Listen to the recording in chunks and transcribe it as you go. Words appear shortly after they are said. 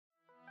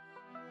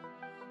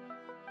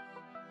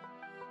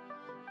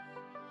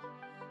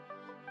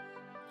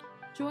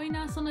Join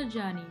us on a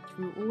journey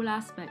through all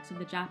aspects of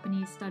the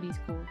Japanese Studies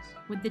course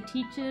with the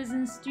teachers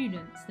and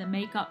students that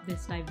make up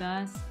this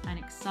diverse and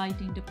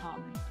exciting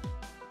department.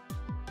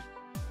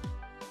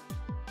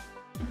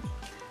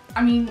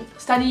 I mean,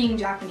 studying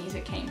Japanese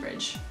at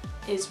Cambridge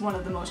is one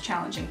of the most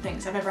challenging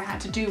things I've ever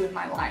had to do in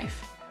my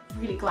life.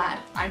 I'm really glad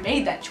I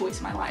made that choice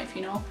in my life,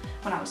 you know.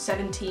 When I was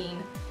 17,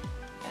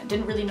 I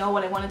didn't really know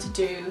what I wanted to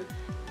do.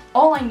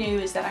 All I knew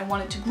is that I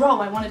wanted to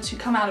grow. I wanted to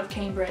come out of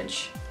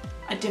Cambridge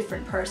a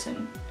different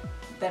person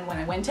than when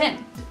I went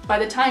in. By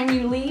the time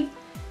you leave,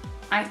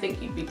 I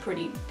think you'd be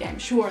pretty damn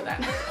sure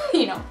that,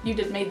 you know, you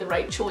made the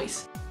right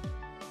choice.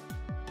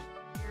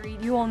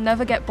 You will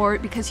never get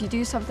bored because you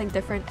do something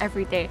different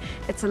every day.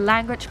 It's a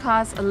language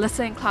class, a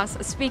listening class,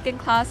 a speaking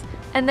class,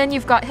 and then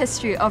you've got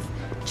history of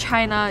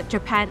China,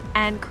 Japan,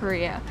 and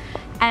Korea.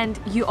 And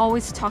you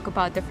always talk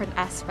about different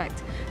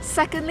aspects.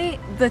 Secondly,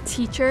 the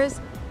teachers,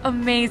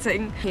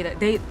 amazing.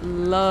 They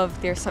love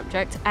their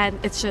subject, and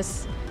it's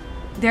just,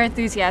 their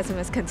enthusiasm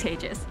is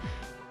contagious.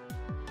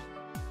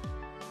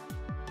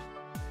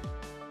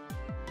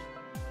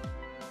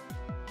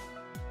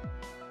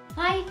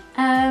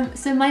 Hi,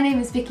 so my name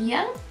is Vicky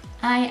Young.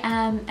 I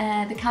am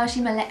the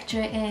Kawashima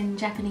Lecturer in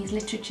Japanese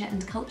Literature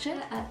and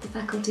Culture at the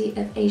Faculty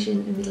of Asian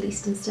and Middle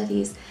Eastern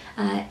Studies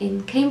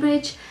in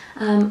Cambridge.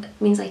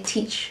 It means I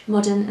teach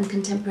modern and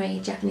contemporary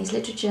Japanese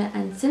literature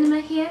and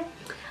cinema here.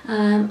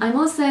 I'm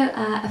also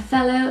a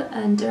Fellow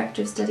and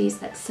Director of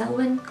Studies at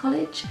Selwyn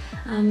College,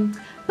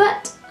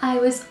 but I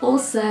was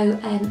also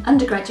an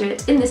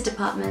undergraduate in this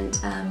department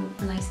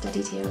when I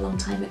studied here a long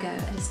time ago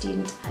as a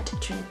student at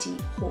Trinity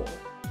Hall.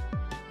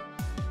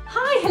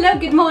 Hi, hello,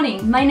 good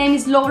morning. My name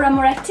is Laura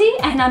Moretti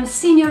and I'm a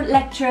Senior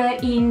Lecturer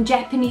in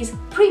Japanese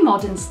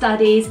Pre-Modern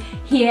Studies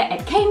here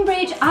at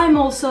Cambridge. I'm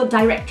also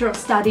Director of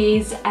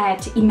Studies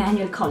at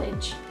Emmanuel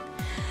College.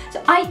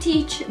 So I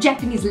teach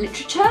Japanese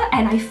literature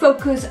and I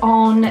focus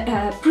on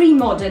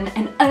pre-modern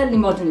and early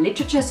modern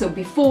literature, so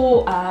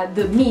before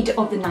the mid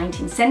of the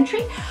 19th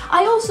century.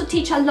 I also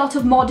teach a lot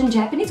of modern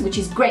Japanese, which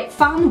is great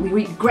fun. We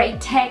read great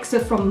texts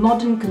from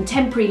modern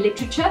contemporary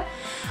literature.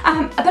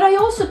 But I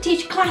also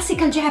teach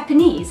classical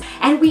Japanese,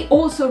 and we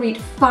also read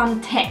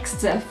fun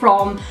texts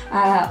from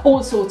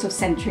all sorts of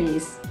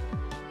centuries.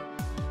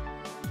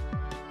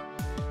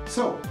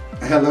 So,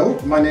 hello,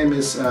 my name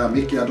is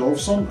Micke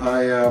Adolfsson.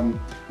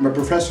 I'm a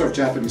professor of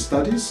Japanese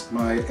studies.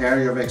 My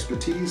area of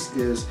expertise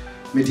is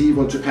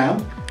medieval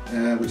Japan,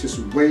 which is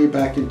way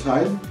back in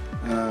time.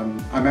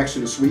 I'm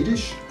actually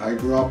Swedish. I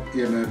grew up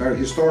in a very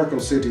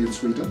historical city in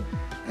Sweden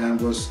and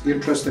was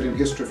interested in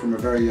history from a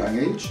very young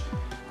age.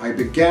 I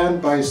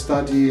began by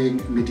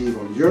studying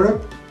medieval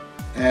Europe,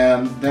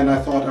 and then I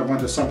thought I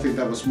wanted something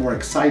that was more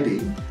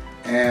exciting,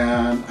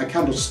 and I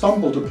kind of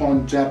stumbled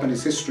upon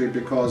Japanese history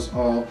because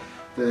of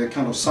the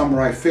kind of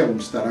samurai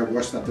films that I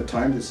watched at the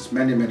time. This is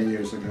many, many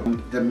years ago.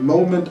 And the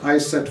moment I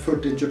set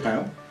foot in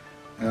Japan,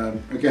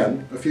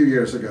 again, a few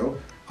years ago,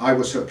 I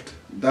was hooked.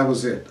 That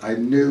was it. I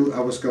knew I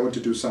was going to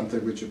do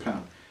something with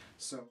Japan.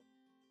 So.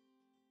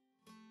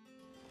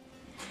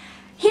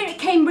 Here at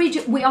Cambridge,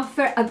 we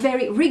offer a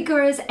very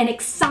rigorous and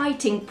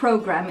exciting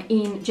program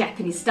in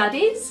Japanese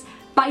studies.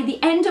 By the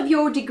end of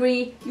your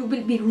degree, you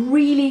will be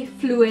really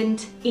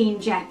fluent in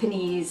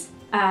Japanese,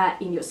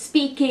 in your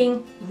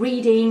speaking,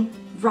 reading,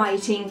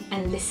 writing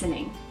and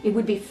listening. It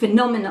would be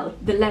phenomenal,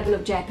 the level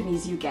of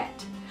Japanese you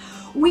get.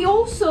 We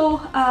also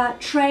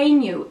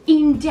train you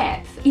in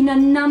depth in a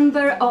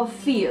number of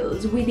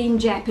fields within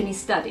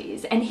Japanese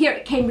studies, and here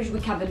at Cambridge we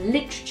cover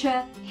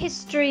literature,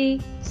 history,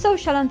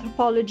 social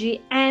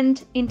anthropology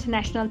and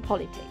international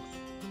politics.